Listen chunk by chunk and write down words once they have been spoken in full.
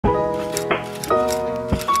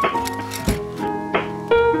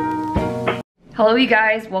Hello you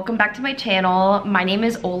guys, welcome back to my channel. My name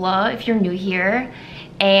is Ola if you're new here,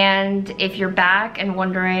 and if you're back and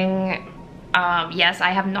wondering, yes, I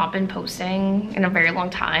have not been posting in a very long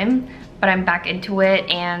time, but I'm back into it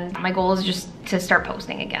and my goal is just to start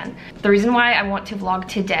posting again. The reason why I want to vlog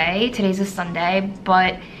today's a Sunday,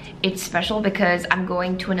 but it's special because I'm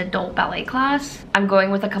going to an adult ballet class. I'm going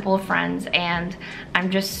with a couple of friends and I'm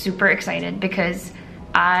just super excited because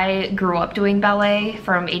I grew up doing ballet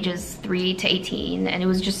from ages 3 to 18 and it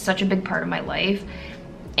was just such a big part of my life.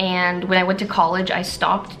 And when I went to college, I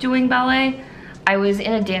stopped doing ballet. I was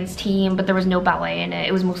in a dance team, but there was no ballet in it.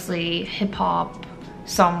 It was mostly hip hop,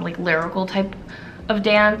 some like lyrical type of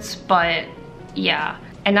dance, but yeah.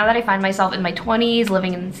 And now that I find myself in my 20s,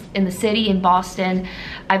 living in the city in Boston,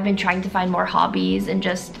 I've been trying to find more hobbies and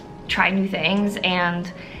just try new things.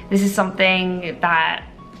 And this is something that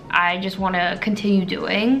I just want to continue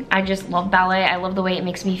doing. I just love ballet. I love the way it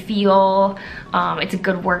makes me feel. It's a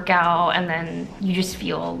good workout, and then you just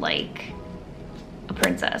feel like a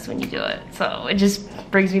princess when you do it. So it just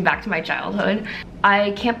brings me back to my childhood.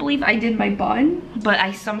 I can't believe I did my bun, but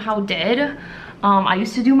I somehow did. I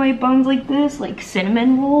used to do my buns like this, like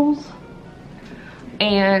cinnamon rolls.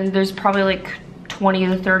 And there's probably like 20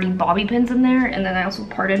 to 30 bobby pins in there. And then I also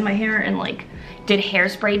parted my hair and like did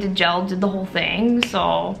hairspray, did gel, did the whole thing.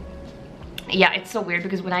 So yeah, it's so weird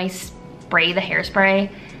because when I spray the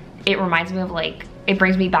hairspray, it reminds me of like, it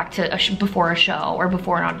brings me back to before a show or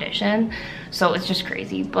before an audition. So it's just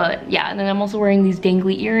crazy. But yeah, and then I'm also wearing these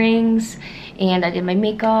dangly earrings and I did my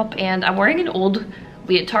makeup and I'm wearing an old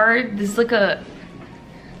leotard. This is like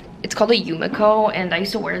it's called a Yumiko and I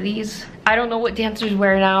used to wear these. I don't know what dancers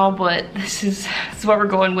wear now, but this is what we're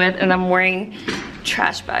going with. And I'm wearing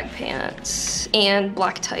trash bag pants and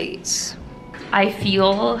black tights. I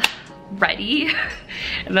feel ready.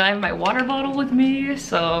 And then I have my water bottle with me.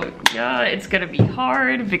 So yeah, it's gonna be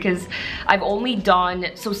hard because I've only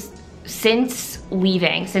done, so since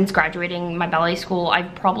graduating my ballet school,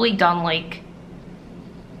 I've probably done like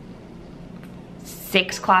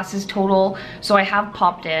 6 classes total. So I have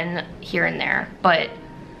popped in here and there, but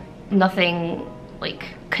nothing like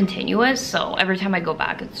continuous. So every time I go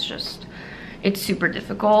back, it's super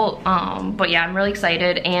difficult. But yeah, I'm really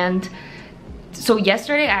excited. And so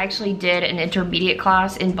yesterday I actually did an intermediate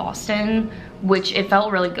class in Boston, which it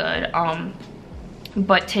felt really good.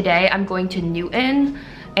 But today I'm going to Newton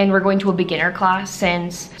and we're going to a beginner class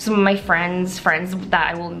since some of my friends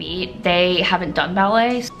that I will meet, they haven't done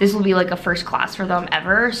ballet. This will be like a first class for them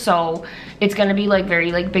ever. So it's gonna be like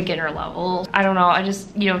very like beginner level. I don't know, I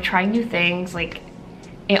just, you know, trying new things, like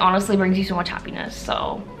it honestly brings you so much happiness.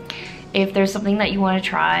 So if there's something that you want to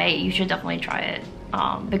try, you should definitely try it,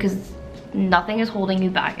 because nothing is holding you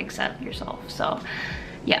back except yourself. So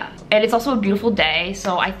yeah, and it's also a beautiful day.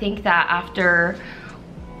 So I think that after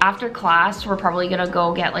class, we're probably gonna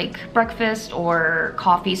go get like breakfast or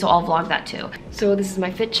coffee, so I'll vlog that too. So this is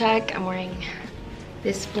my fit check. I'm wearing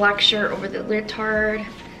this black shirt over the leotard,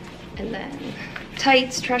 and then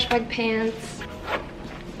tights, trash bag pants,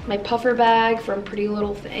 my puffer bag from Pretty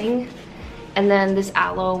Little Thing, and then this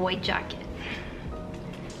aloe white jacket.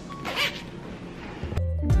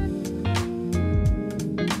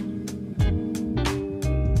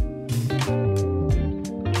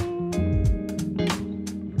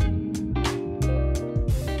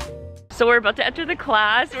 So we're about to enter the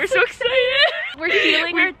class. We're so excited. We're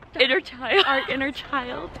feeling our inner child. Our inner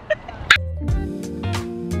child.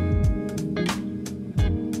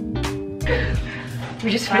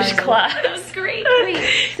 We just finished class. It was great. Wait,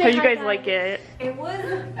 how you guys like it? It was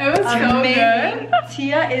so good.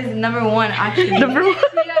 Tia is #1 actually. #1.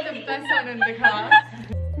 Tia the best one in the class.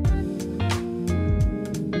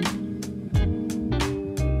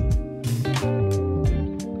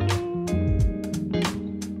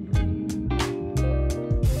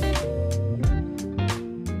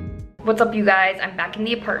 What's up you guys? I'm back in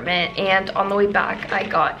the apartment and on the way back I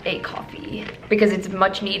got a coffee because it's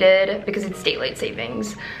much needed because it's daylight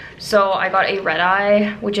savings. So I got a red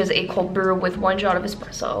eye, which is a cold brew with 1 shot of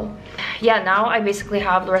espresso. Yeah, now I basically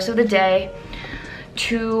have the rest of the day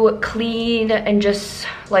to clean and just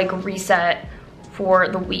like reset for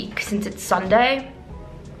the week since it's Sunday.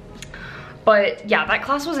 But yeah, that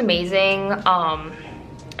class was amazing. I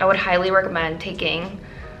would highly recommend taking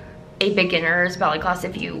a beginner's ballet class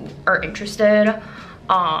if you are interested.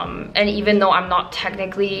 And even though I'm not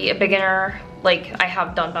technically a beginner, like I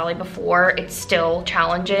have done ballet before, it's still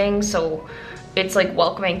challenging. So it's like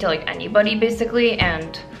welcoming to like anybody basically.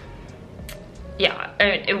 And yeah,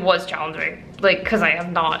 it was challenging, like because I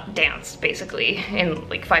have not danced basically in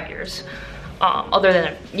like 5 years. other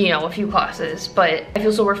than, you know, a few classes, but I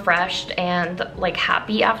feel so refreshed and like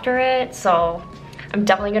happy after it. So I'm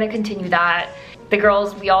definitely gonna continue that. The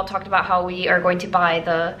girls, we all talked about how we are going to buy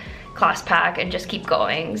the class pack and just keep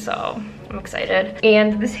going, so I'm excited.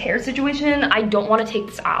 And this hair situation, I don't want to take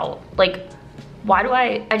this out. Like, why do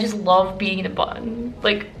I just love being in a bun.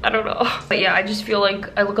 Like, I don't know. But yeah, I just feel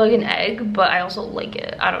like I look like an egg, but I also like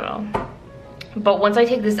it. I don't know. But once I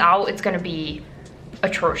take this out, it's gonna be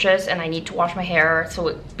atrocious, and I need to wash my hair so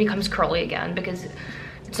it becomes curly again, because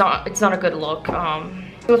it's not a good look.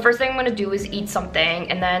 So the first thing I'm gonna do is eat something,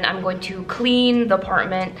 and then I'm going to clean the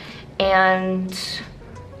apartment, and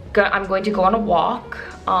I'm going to go on a walk.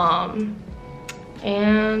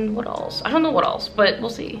 And what else? I don't know what else, but we'll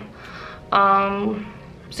see. So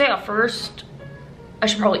yeah, first, I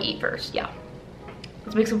should probably eat first. Yeah,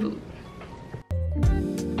 let's make some food.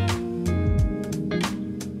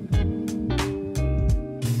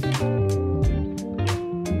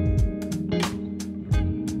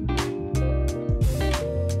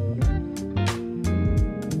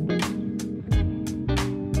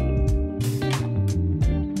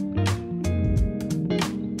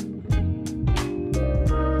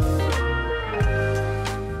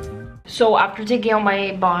 So after taking out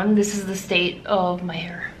my bun, this is the state of my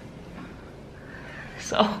hair.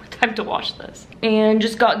 So time to wash this. And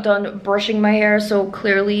just got done brushing my hair, so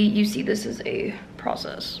clearly you see this is a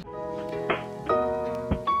process.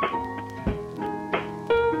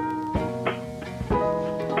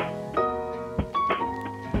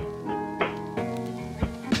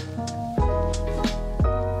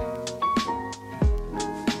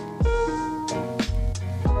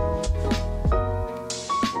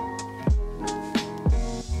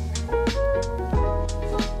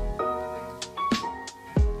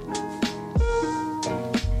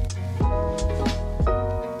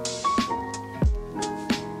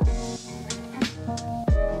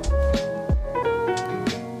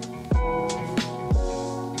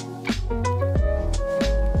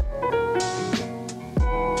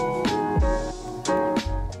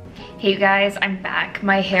 Hey you guys, I'm back.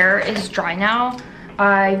 My hair is dry now.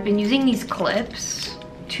 I've been using these clips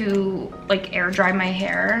to like air dry my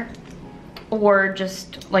hair, or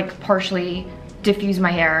just like partially diffuse my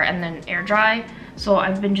hair and then air dry. So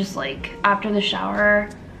I've been just like, after the shower,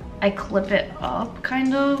 I clip it up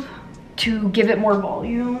kind of to give it more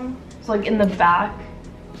volume. So like in the back,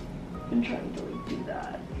 I've been trying to like do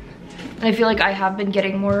that. And I feel like I have been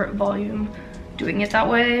getting more volume doing it that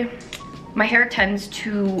way. My hair tends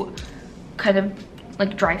to kind of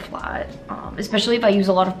like dry flat, especially if I use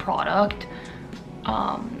a lot of product.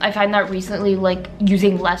 I find that recently, like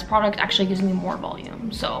using less product actually gives me more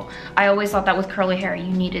volume. So I always thought that with curly hair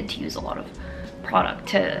you needed to use a lot of product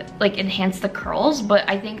to like enhance the curls, but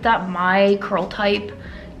I think that my curl type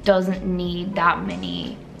doesn't need that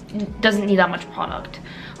much product,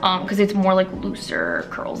 because it's more like looser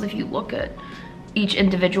curls if you look at each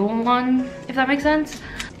individual one, if that makes sense.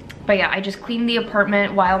 But yeah, I just cleaned the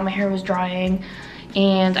apartment while my hair was drying,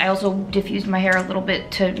 and I also diffused my hair a little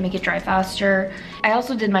bit to make it dry faster. I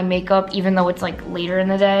also did my makeup even though it's like later in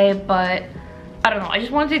the day, but I don't know, I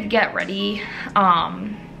just wanted to get ready.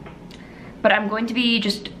 But I'm going to be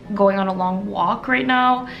just going on a long walk right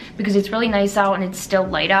now because it's really nice out and it's still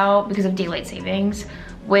light out because of daylight savings,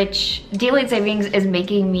 which daylight savings is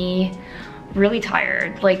making me really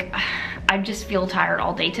tired. Like, I just feel tired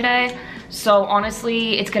all day today. So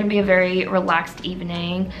honestly, it's gonna be a very relaxed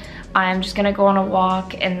evening. I'm just gonna go on a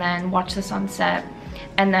walk and then watch the sunset,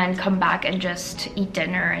 and then come back and just eat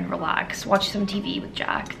dinner and relax, watch some TV with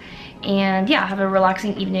Jack. And yeah, have a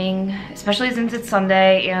relaxing evening, especially since it's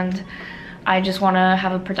Sunday and I just wanna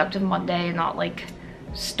have a productive Monday and not like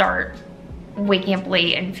start waking up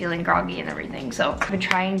late and feeling groggy and everything. So I've been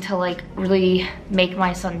trying to like really make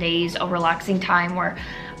my Sundays a relaxing time where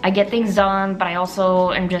I get things done, but I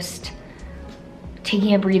also am just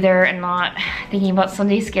taking a breather and not thinking about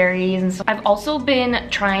Sunday scaries. And so I've also been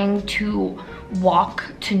trying to walk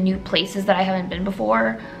to new places that I haven't been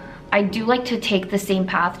before. I do like to take the same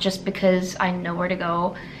path just because I know where to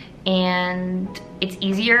go and it's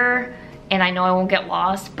easier and I know I won't get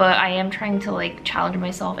lost, but I am trying to like challenge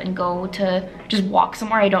myself and go to just walk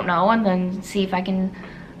somewhere I don't know and then see if I can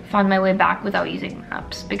find my way back without using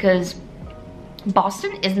maps, because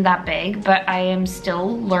Boston isn't that big, but I am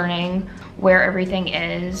still learning where everything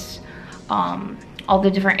is, all the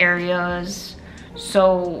different areas.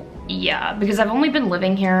 So yeah, because I've only been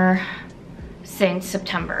living here since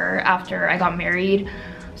September after I got married.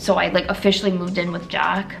 So I like officially moved in with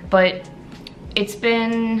Jack, but it's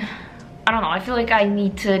been, I don't know, I feel like I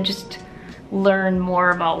need to just learn more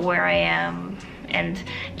about where I am and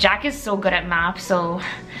Jack is so good at maps, so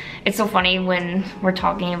it's so funny when we're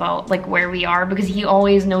talking about like where we are, because he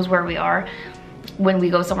always knows where we are when we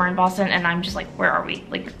go somewhere in Boston, and I'm just like, where are we?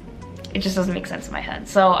 Like, it just doesn't make sense in my head.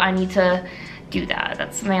 So I need to do that.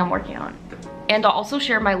 That's something I'm working on. And I'll also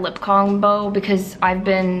share my lip combo because I've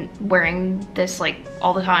been wearing this like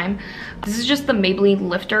all the time. This is just the Maybelline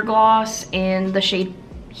Lifter Gloss in the shade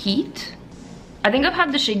Heat. I think I've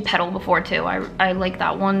had the shade Petal before too. I like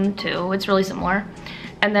that one too. It's really similar.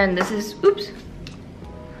 And then this is, oops.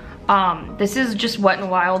 This is just Wet n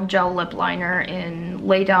Wild Gel Lip Liner in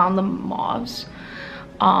Lay Down the Mauves.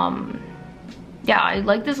 Yeah, I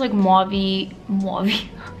like this like mauve-y.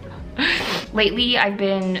 Lately, I've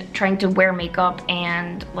been trying to wear makeup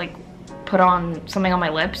and like put on something on my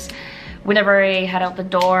lips whenever I head out the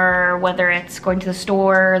door, whether it's going to the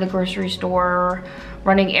store, the grocery store,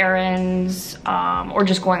 running errands, or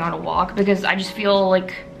just going on a walk, because I just feel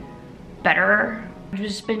like better. I've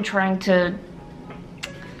just been trying to,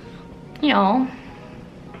 you know,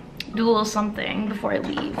 do a little something before I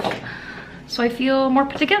leave, so I feel more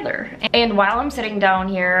put together. And while I'm sitting down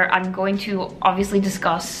here, I'm going to obviously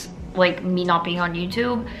discuss like me not being on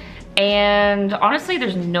YouTube, and honestly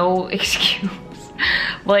there's no excuse.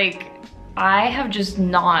 Like, I have just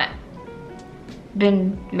not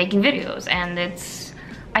been making videos, and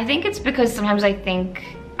I think it's because sometimes I think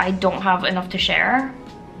I don't have enough to share,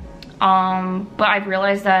 but I've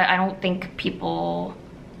realized that I don't think people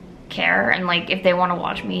care, and like if they want to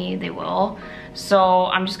watch me, they will. So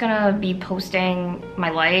I'm just gonna be posting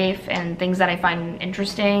my life and things that I find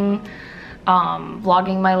interesting,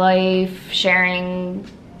 vlogging my life, sharing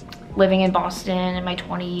living in Boston in my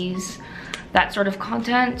 20s, that sort of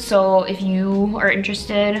content. So if you are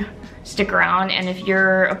interested, stick around. And if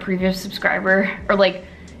you're a previous subscriber, or like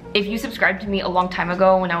if you subscribed to me a long time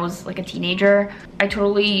ago when I was like a teenager, I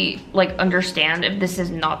totally like understand if this is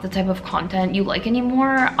not the type of content you like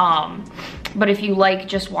anymore. But if you like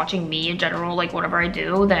just watching me in general, like whatever I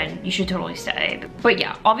do, then you should totally stay. But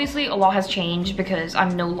yeah, obviously a lot has changed because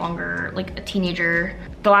I'm no longer like a teenager.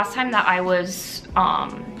 The last time that I was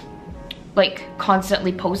like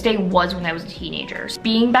constantly posting was when I was a teenager.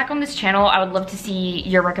 Being back on this channel, I would love to see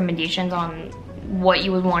your recommendations on what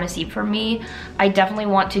you would want to see from me. I definitely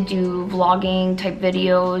want to do vlogging type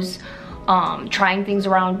videos, trying things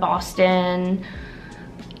around Boston,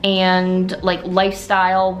 and like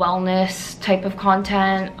lifestyle, wellness type of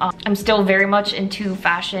content. I'm still very much into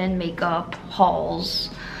fashion, makeup, hauls,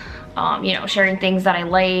 you know, sharing things that I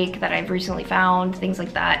like, that I've recently found, things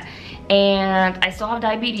like that. And I still have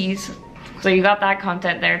diabetes, so you got that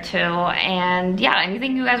content there too. And yeah,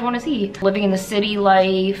 anything you guys want to see. Living in the city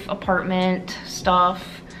life, apartment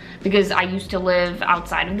stuff, because I used to live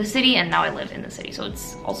outside of the city and now I live in the city. So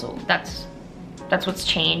it's also, that's what's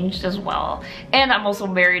changed as well. And I'm also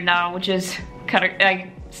married now, which is kind of,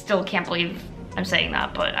 I still can't believe I'm saying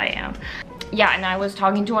that, but I am. Yeah, and I was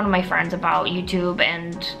talking to one of my friends about YouTube,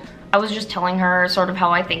 and I was just telling her sort of how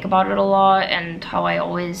I think about it a lot and how I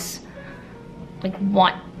always like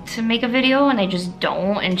want to make a video and I just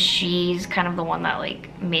don't, and she's kind of the one that like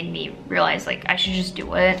made me realize like I should just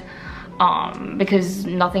do it, because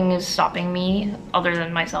nothing is stopping me other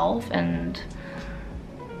than myself. And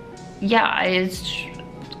yeah, I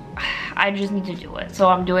just need to do it, so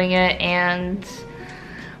I'm doing it, and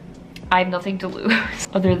I have nothing to lose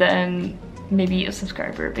other than maybe a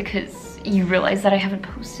subscriber, because you realize that I haven't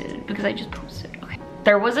posted because I just posted. Okay,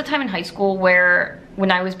 there was a time in high school where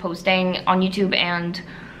when I was posting on YouTube and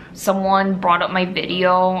someone brought up my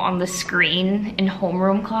video on the screen in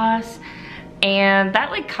homeroom class, and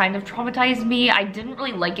that like kind of traumatized me. I didn't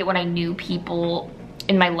really like it when I knew people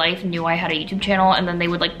in my life knew I had a YouTube channel and then they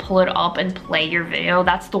would like pull it up and play your video.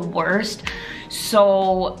 That's the worst.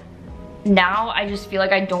 So now I just feel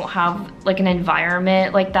like I don't have like an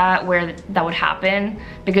environment like that where that would happen,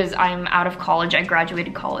 because I'm out of college. I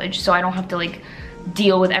graduated college, so I don't have to like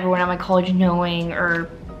deal with everyone at my college knowing, or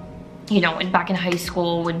you know, back in high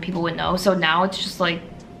school when people would know. So now it's just like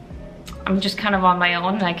I'm just kind of on my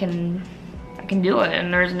own, and I can do it,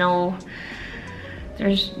 and there's no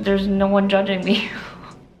one judging me.